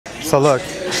So look,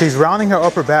 she's rounding her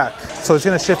upper back. So it's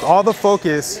gonna shift all the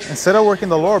focus. Instead of working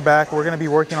the lower back, we're gonna be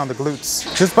working on the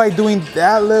glutes. Just by doing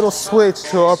that little switch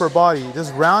to her upper body,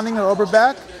 just rounding her upper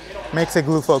back makes it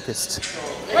glute focused.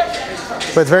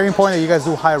 But it's very important that you guys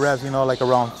do high reps, you know, like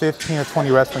around 15 or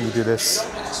 20 reps when you do this.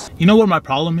 You know what my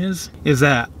problem is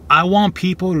that I want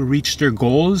people to reach their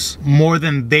goals more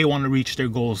than they want to reach their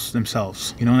goals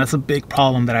themselves. You know, that's a big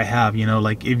problem that I have. You know,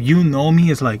 like if you know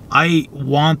me, it's like I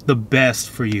want the best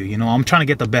for you. You know, I'm trying to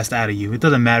get the best out of you. It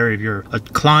doesn't matter if you're a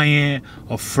client,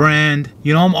 a friend.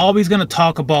 You know, I'm always going to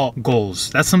talk about goals.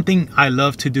 That's something I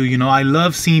love to do. You know, I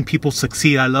love seeing people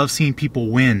succeed. I love seeing people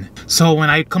win. So when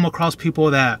I come across people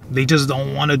that they just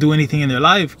don't want to do anything in their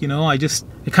life, you know,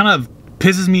 it kind of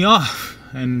pisses me off.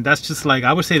 And that's just like,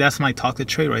 I would say that's my toxic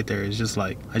trait right there. It's just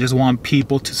like, I just want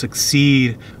people to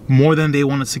succeed more than they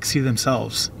want to succeed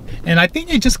themselves. And I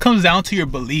think it just comes down to your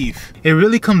belief. It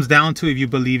really comes down to if you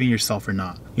believe in yourself or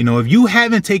not. You know, if you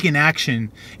haven't taken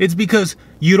action, it's because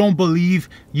you don't believe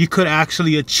you could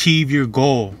actually achieve your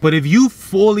goal. But if you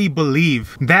fully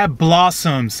believe, that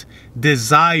blossoms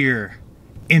desire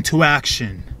into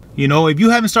action. You know, if you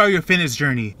haven't started your fitness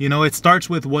journey, you know, it starts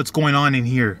with what's going on in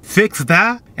here. Fix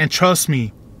that, and trust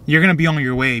me, you're gonna be on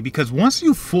your way. Because once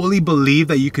you fully believe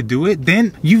that you could do it,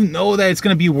 then you know that it's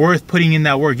gonna be worth putting in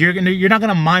that work. You're not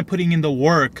gonna mind putting in the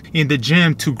work in the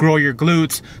gym to grow your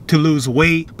glutes, to lose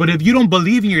weight. But if you don't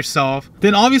believe in yourself,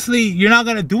 then obviously you're not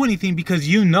gonna do anything, because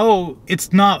you know it's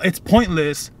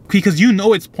pointless. Because you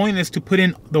know it's pointless to put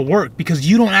in the work, because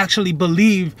you don't actually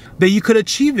believe that you could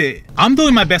achieve it. I'm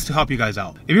doing my best to help you guys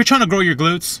out. If you're trying to grow your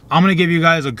glutes, I'm gonna give you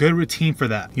guys a good routine for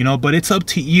that, you know, but it's up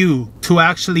to you to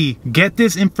actually get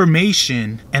this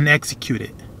information and execute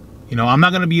it. You know, I'm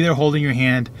not gonna be there holding your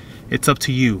hand. It's up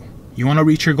to you. You wanna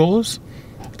reach your goals?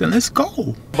 Then let's go.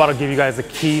 I'm about to give you guys the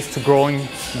keys to growing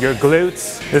your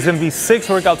glutes. There's gonna be 6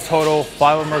 workouts total.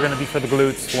 5 of them are gonna be for the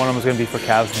glutes. 1 of them is gonna be for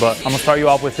calves, but I'm gonna start you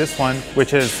off with this one,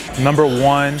 which is number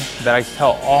 1 that I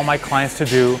tell all my clients to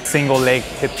do: single leg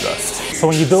hip thrust. So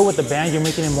when you do it with the band, you're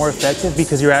making it more effective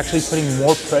because you're actually putting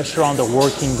more pressure on the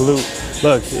working glute.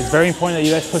 Look, it's very important that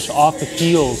you guys push off the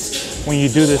heels when you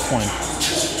do this one.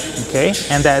 Okay,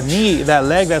 and that knee, that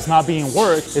leg that's not being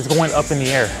worked is going up in the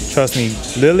air. Trust me,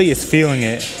 Lily is feeling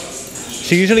it.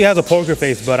 She usually has a poker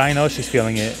face, but I know she's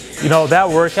feeling it. You know, that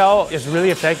workout is really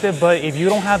effective, but if you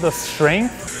don't have the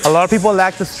strength, a lot of people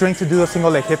lack the strength to do a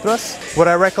single leg hip thrust. What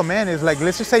I recommend is, like,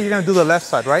 let's just say you're gonna do the left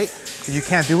side, right? You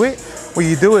can't do it. What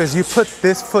you do is you put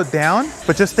this foot down,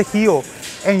 but just the heel,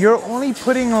 and you're only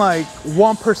putting like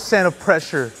 1% of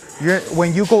pressure.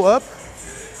 When you go up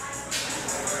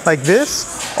like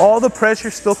this, all the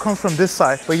pressure still comes from this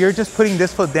side, but you're just putting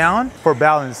this foot down for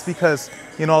balance, because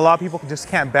you know, a lot of people just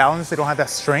can't balance. They don't have that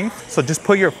strength. So just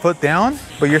put your foot down,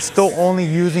 but you're still only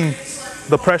using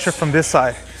the pressure from this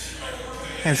side.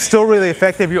 And it's still really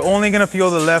effective. You're only gonna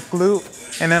feel the left glute,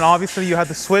 and then obviously you have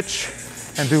to switch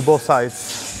and do both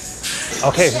sides.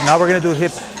 Okay, now we're gonna do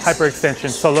hip hyperextension.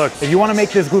 So look, if you wanna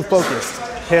make this glute focused,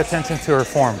 pay attention to her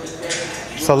form.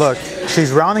 So look,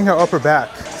 she's rounding her upper back.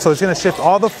 So it's gonna shift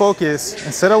all the focus.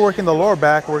 Instead of working the lower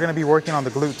back, we're gonna be working on the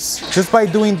glutes. Just by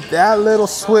doing that little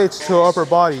switch to her upper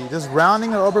body, just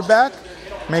rounding her upper back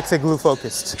makes it glute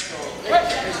focused.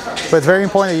 But it's very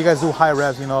important that you guys do high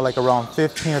reps, you know, like around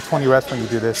 15 or 20 reps when you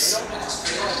do this.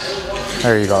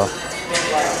 There you go.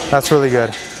 That's really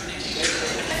good.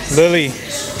 Lily,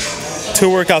 2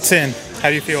 workouts in, how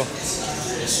do you feel?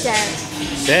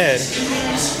 Dead. Dead?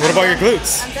 What about your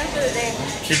glutes? I'm done for the day.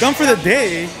 You're done for the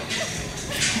day?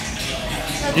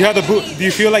 You have the boot. Do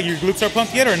you feel like your glutes are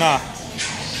pumped yet or not?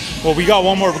 Well, we got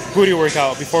one more booty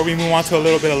workout before we move on to a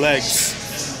little bit of legs.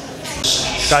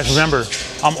 Guys, remember,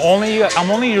 I'm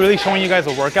only really showing you guys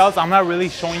the workouts. I'm not really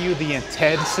showing you the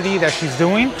intensity that she's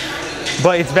doing.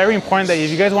 But it's very important that if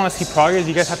you guys want to see progress,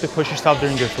 you guys have to push yourself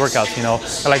during these workouts, you know.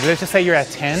 Like, let's just say you're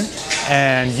at 10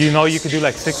 and you know you could do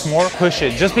like 6 more, push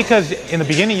it. Just because in the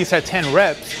beginning you said 10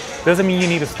 reps, doesn't mean you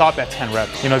need to stop at 10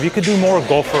 reps. You know, if you could do more,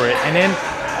 go for it. And then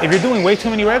if you're doing way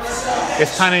too many reps,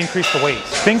 it's time to increase the weight.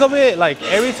 Think of it like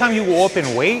every time you go up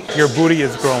in weight, your booty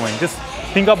is growing. Just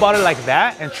think about it like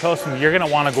that, and trust me, you're gonna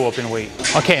wanna go up in weight.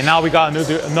 Okay, now we got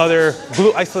another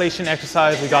glute isolation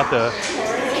exercise. We got the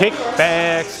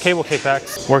kickbacks, cable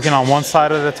kickbacks. Working on one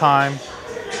side at a time,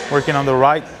 working on the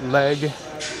right leg.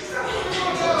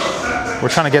 We're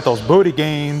trying to get those booty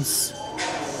gains.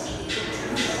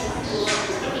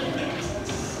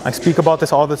 I speak about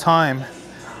this all the time,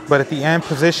 but at the end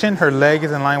position, her leg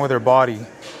is in line with her body.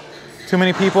 Too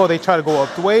many people, they try to go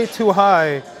up way too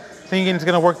high, thinking it's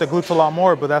gonna work the glutes a lot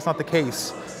more, but that's not the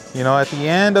case. You know, at the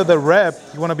end of the rep,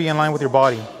 you wanna be in line with your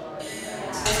body.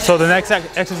 So the next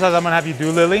exercise I'm gonna have you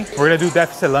do, Lily, we're gonna do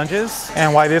deficit lunges.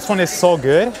 And why this one is so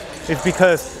good is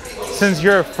because since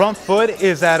your front foot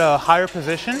is at a higher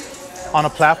position on a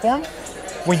platform,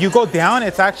 when you go down,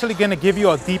 it's actually gonna give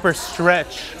you a deeper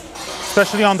stretch,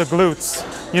 especially on the glutes.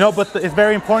 You know, but it's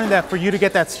very important that for you to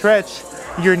get that stretch,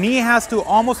 your knee has to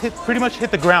almost pretty much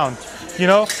hit the ground. You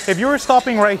know, if you were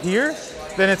stopping right here,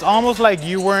 then it's almost like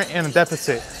you weren't in a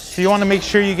deficit. So you wanna make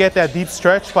sure you get that deep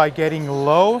stretch by getting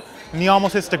low, knee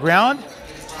almost hits the ground,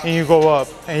 and you go up.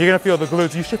 And you're gonna feel the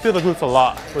glutes. You should feel the glutes a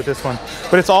lot with this one.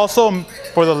 But it's also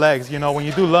for the legs. You know, when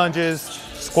you do lunges,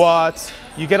 squats,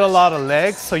 you get a lot of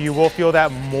legs, so you will feel that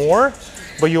more,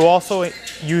 but you also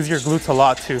use your glutes a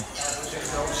lot too.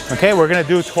 Okay, we're gonna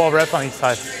do 12 reps on each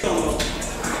side.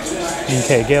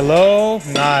 Okay, get low,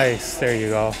 nice, there you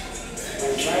go.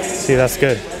 See, that's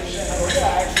good.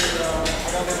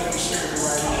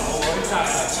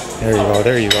 There you go,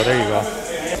 there you go, there you go.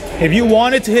 If you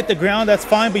want it to hit the ground, that's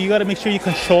fine, but you gotta make sure you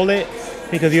control it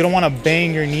because you don't wanna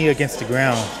bang your knee against the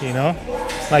ground, you know?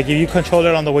 Like if you control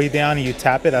it on the way down and you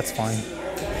tap it, that's fine.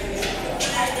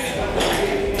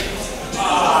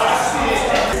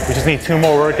 We just need 2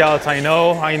 more workouts, I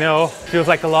know. Feels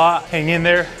like a lot, hang in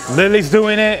there. Lily's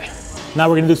doing it. Now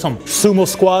we're gonna do some sumo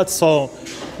squats. So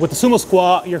with the sumo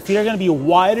squat, your feet are gonna be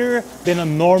wider than a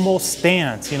normal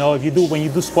stance. You know, when you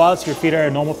do squats, your feet are in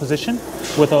a normal position.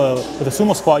 With a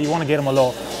sumo squat, you wanna get them a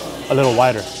little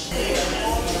wider.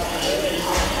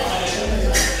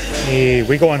 Hey,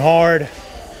 we going hard.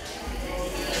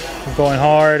 We're going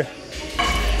hard.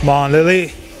 Come on,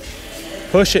 Lily.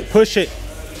 Push it, push it.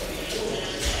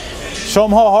 Show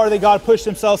them how hard they gotta push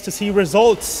themselves to see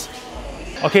results.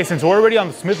 Okay, since we're already on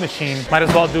the Smith machine, might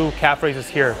as well do calf raises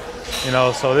here. You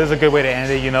know, so this is a good way to end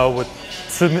it, you know, with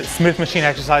Smith machine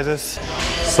exercises.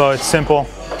 So it's simple.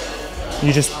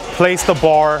 You just place the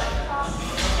bar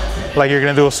like you're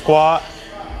gonna do a squat,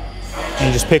 and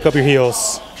you just pick up your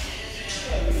heels.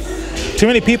 Too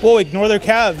many people ignore their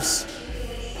calves,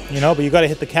 you know, but you gotta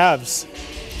hit the calves.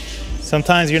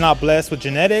 Sometimes you're not blessed with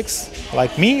genetics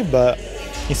like me, but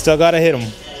you still gotta hit them.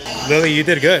 Lily, you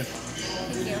did good.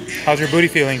 Thank you. How's your booty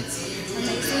feeling?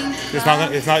 Amazing.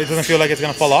 It doesn't feel like it's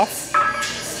gonna fall off?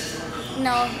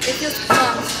 No, it feels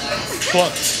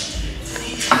plump.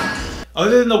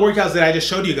 Other than the workouts that I just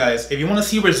showed you guys, if you want to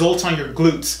see results on your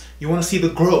glutes, you want to see the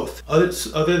growth, other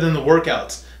than the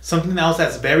workouts, something else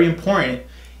that's very important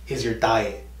is your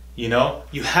diet. You know,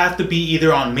 you have to be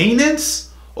either on maintenance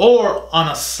or on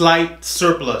a slight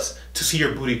surplus to see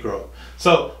your booty grow.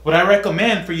 So what I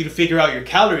recommend for you to figure out your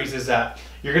calories is that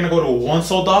you're gonna go to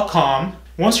onesoul.com.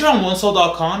 Once you're on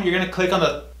onesoul.com, you're gonna click on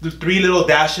the 3 little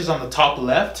dashes on the top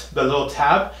left, the little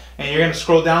tab, and you're gonna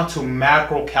scroll down to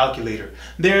macro calculator.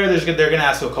 They're gonna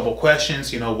ask you a couple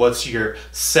questions, you know, what's your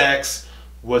sex,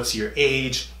 what's your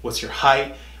age, what's your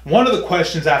height. One of the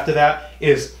questions after that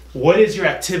is, what is your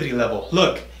activity level?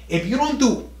 Look, if you don't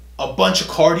do a bunch of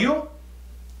cardio,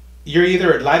 you're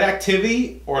either light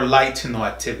activity or light to no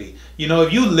activity. You know,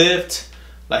 if you lift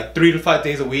like 3 to 5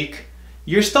 days a week,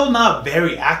 you're still not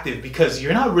very active because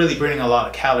you're not really burning a lot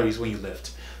of calories when you lift.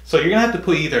 So you're gonna have to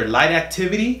put either light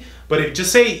activity, but if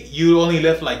just say you only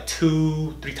lift like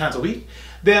 2-3 times a week,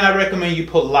 then I recommend you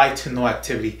put light to no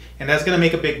activity. And that's gonna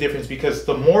make a big difference because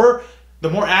the more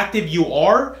active you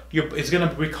are, it's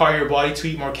gonna require your body to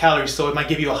eat more calories. So it might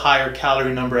give you a higher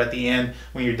calorie number at the end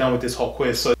when you're done with this whole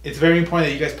quiz. So it's very important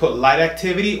that you guys put light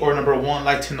activity or number 1,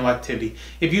 light to no activity.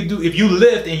 If you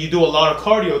lift and you do a lot of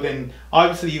cardio, then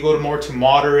obviously you go more to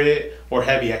moderate or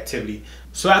heavy activity.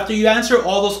 So after you answer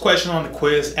all those questions on the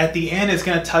quiz, at the end it's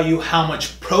gonna tell you how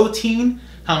much protein,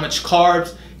 how much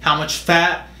carbs, how much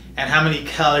fat, and how many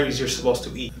calories you're supposed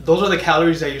to eat. Those are the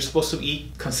calories that you're supposed to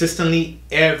eat consistently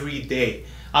every day.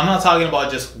 I'm not talking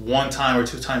about just 1 time or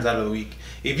 2 times out of the week.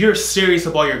 If you're serious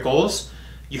about your goals,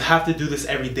 you have to do this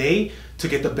every day to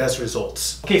get the best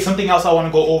results. Okay, something else I want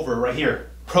to go over right here.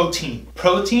 Protein.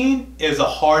 Protein is the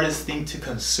hardest thing to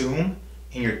consume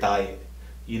in your diet.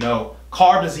 You know,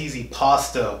 carb is easy.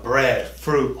 Pasta, bread,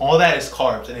 fruit, all that is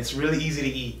carbs and it's really easy to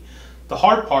eat. The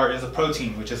hard part is the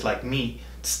protein, which is like meat,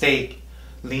 steak,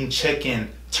 lean chicken,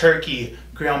 turkey,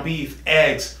 ground beef,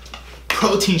 eggs,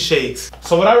 protein shakes.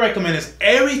 So what I recommend is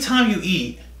every time you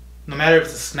eat, no matter if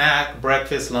it's a snack,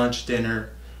 breakfast, lunch,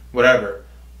 dinner, whatever,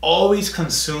 always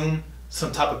consume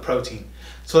some type of protein.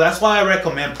 So that's why I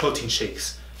recommend protein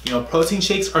shakes. You know, protein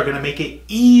shakes are gonna make it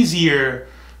easier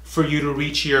for you to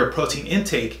reach your protein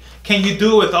intake. Can you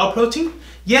do it without protein?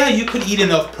 Yeah, you could eat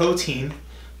enough protein,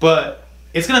 but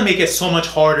it's gonna make it so much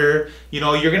harder. You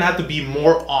know, you're gonna have to be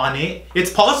more on it.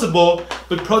 It's possible,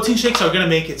 but protein shakes are gonna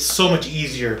make it so much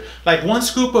easier. Like one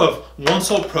scoop of one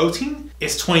salt protein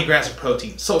is 20 grams of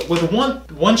protein. So with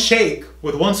one shake,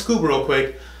 with one scoop real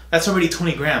quick, that's already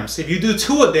 20 grams. If you do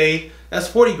 2 a day, that's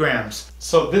 40 grams.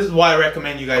 So this is why I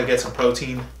recommend you guys get some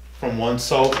protein from one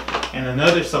salt. And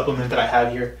another supplement that I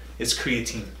have here is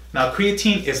creatine. Now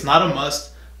creatine is not a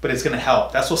must, but it's gonna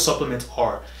help. That's what supplements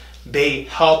are. They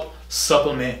help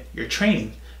supplement your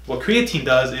training. What creatine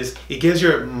does is it gives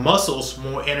your muscles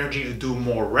more energy to do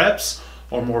more reps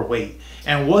or more weight.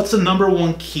 And what's the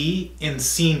 #1 key in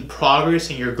seeing progress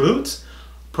in your glutes?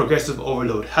 Progressive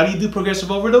overload. How do you do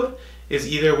progressive overload? Is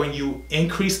either when you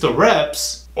increase the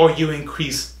reps or you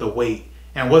increase the weight.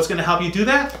 And what's gonna help you do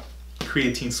that?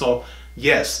 Creatine. So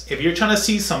yes, if you're trying to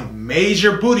see some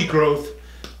major booty growth,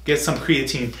 get some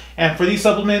creatine. And for these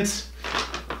supplements,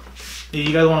 if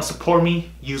you guys want to support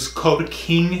me, use code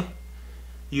KING.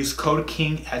 Use code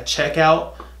KING at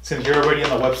checkout. Since you're already on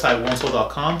the website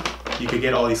onesoul.com, you could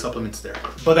get all these supplements there.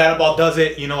 But that about does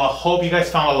it. You know, I hope you guys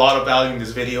found a lot of value in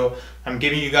this video. I'm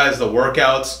giving you guys the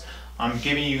workouts. I'm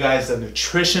giving you guys the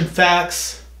nutrition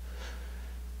facts.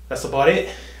 That's about it.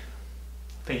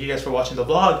 Thank you guys for watching the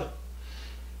vlog.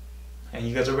 And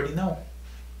you guys already know,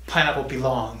 pineapple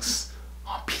belongs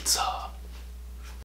on pizza.